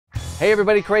Hey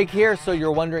everybody, Craig here. So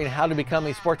you're wondering how to become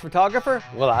a sports photographer?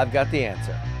 Well, I've got the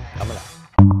answer. Coming up.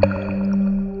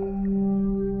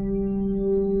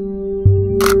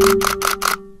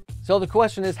 So the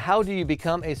question is, how do you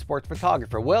become a sports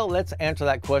photographer? Well, let's answer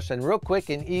that question real quick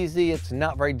and easy. It's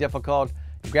not very difficult.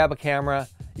 You grab a camera,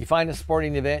 you find a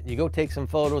sporting event, you go take some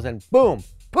photos, and boom,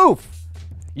 poof,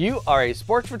 you are a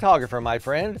sports photographer, my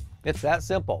friend. It's that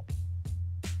simple.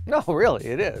 No, really,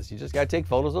 it is. You just got to take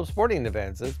photos of sporting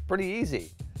events. It's pretty easy.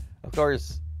 Of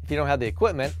course, if you don't have the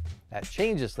equipment, that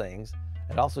changes things.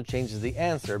 It also changes the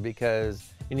answer because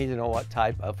you need to know what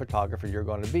type of photographer you're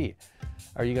going to be.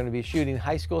 Are you going to be shooting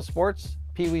high school sports,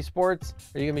 pee-wee sports?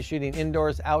 Are you going to be shooting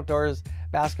indoors, outdoors,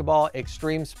 basketball,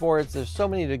 extreme sports? There's so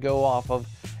many to go off of.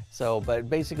 But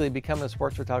basically becoming a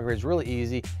sports photographer is really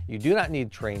easy. You do not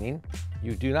need training.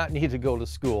 You do not need to go to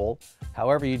school.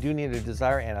 However, you do need a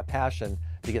desire and a passion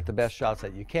to get the best shots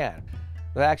that you can.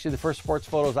 But actually, the first sports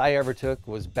photos I ever took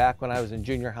was back when I was in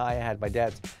junior high. I had my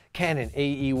dad's Canon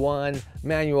AE1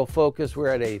 manual focus. We were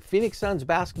at a Phoenix Suns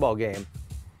basketball game.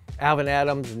 Alvin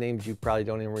Adams, names you probably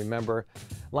don't even remember,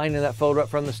 lining that photo up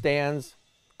from the stands.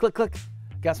 Click, click.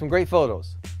 Got some great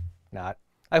photos. Not.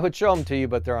 I would show them to you,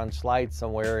 but they're on slides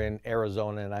somewhere in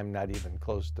Arizona, and I'm not even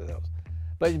close to those.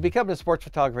 But becoming a sports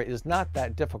photographer is not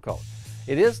that difficult.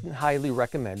 It is highly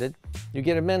recommended. You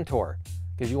get a mentor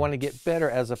because you want to get better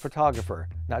as a photographer,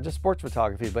 not just sports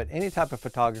photography, but any type of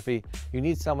photography. You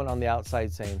need someone on the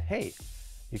outside saying, hey,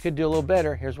 you could do a little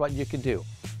better. Here's what you could do.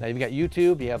 Now you've got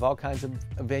YouTube. You have all kinds of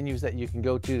venues that you can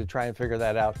go to try and figure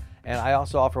that out. And I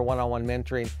also offer one-on-one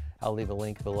mentoring. I'll leave a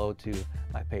link below to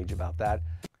my page about that.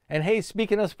 And hey,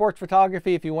 speaking of sports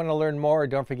photography, if you want to learn more,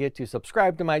 don't forget to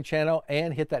subscribe to my channel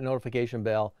and hit that notification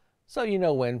bell so you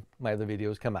know when my other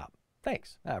videos come out.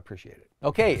 Thanks, I appreciate it.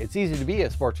 Okay, it's easy to be a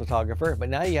sports photographer, but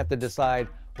now you have to decide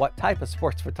what type of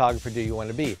sports photographer do you want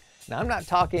to be. Now I'm not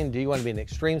talking, do you want to be an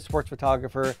extreme sports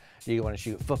photographer? Do you want to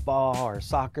shoot football or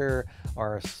soccer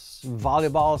or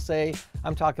volleyball, say?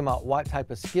 I'm talking about what type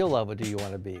of skill level do you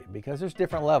want to be, because there's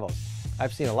different levels.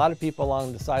 I've seen a lot of people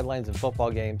along the sidelines in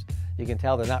football games. You can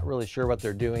tell they're not really sure what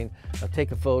they're doing. They'll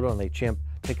take a photo and they chimp,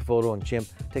 take a photo and chimp,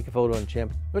 take a photo and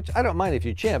chimp, which I don't mind if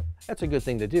you chimp. That's a good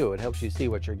thing to do. It helps you see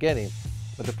what you're getting.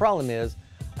 But the problem is,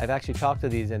 I've actually talked to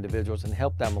these individuals and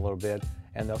helped them a little bit,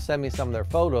 and they'll send me some of their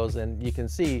photos, and you can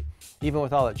see, even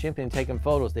with all that chimping and taking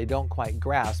photos, they don't quite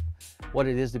grasp what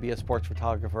it is to be a sports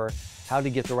photographer, how to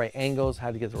get the right angles,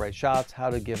 how to get the right shots, how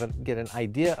to get an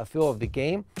idea, a feel of the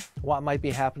game, what might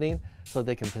be happening, so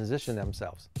they can position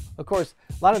themselves. Of course,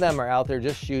 a lot of them are out there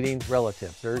just shooting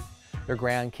relatives, their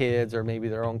grandkids or maybe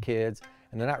their own kids,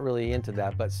 and they're not really into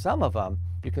that. But some of them,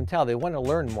 you can tell they want to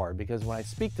learn more, because when I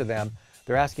speak to them,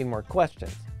 they're asking more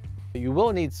questions. You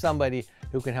will need somebody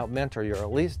who can help mentor you, or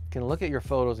at least can look at your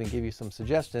photos and give you some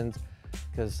suggestions,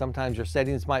 because sometimes your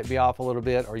settings might be off a little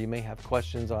bit, or you may have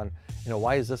questions on,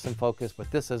 why is this in focus, but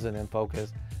this isn't in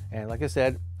focus. And like I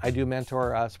said, I do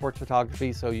mentor sports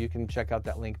photography, so you can check out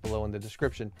that link below in the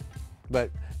description. But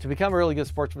to become a really good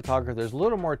sports photographer, there's a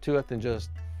little more to it than just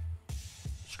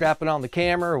strapping on the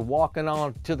camera or walking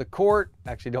on to the court.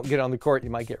 Actually, don't get on the court. You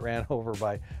might get ran over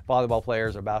by volleyball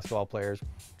players or basketball players.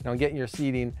 Getting your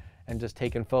seating and just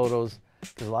taking photos,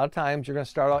 because a lot of times you're going to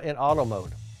start out in auto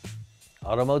mode.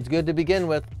 Auto mode's good to begin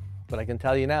with, but I can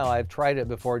tell you now, I've tried it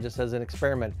before just as an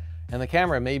experiment. And the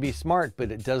camera may be smart,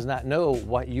 but it does not know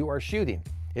what you are shooting.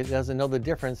 It doesn't know the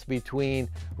difference between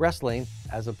wrestling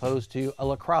as opposed to a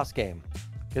lacrosse game,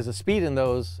 because the speed in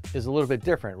those is a little bit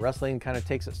different. Wrestling kind of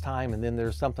takes its time and then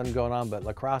there's something going on, but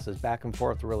lacrosse is back and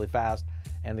forth really fast,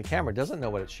 and the camera doesn't know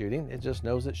what it's shooting. It just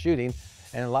knows it's shooting.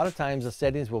 And a lot of times the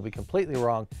settings will be completely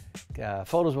wrong.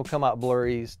 Photos will come out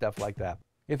blurry, stuff like that.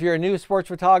 If you're a new sports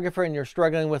photographer and you're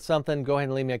struggling with something, go ahead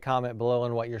and leave me a comment below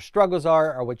on what your struggles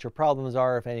are or what your problems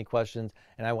are, if any questions,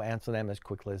 and I will answer them as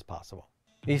quickly as possible.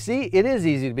 You see, it is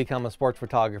easy to become a sports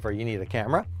photographer. You need a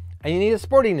camera and you need a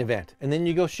sporting event, and then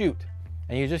you go shoot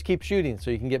and you just keep shooting so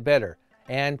you can get better,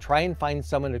 and try and find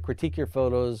someone to critique your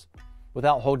photos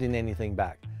without holding anything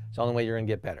back. It's the only way you're going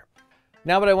to get better.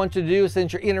 Now what I want you to do,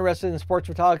 since you're interested in sports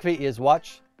photography, is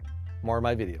watch more of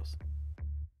my videos.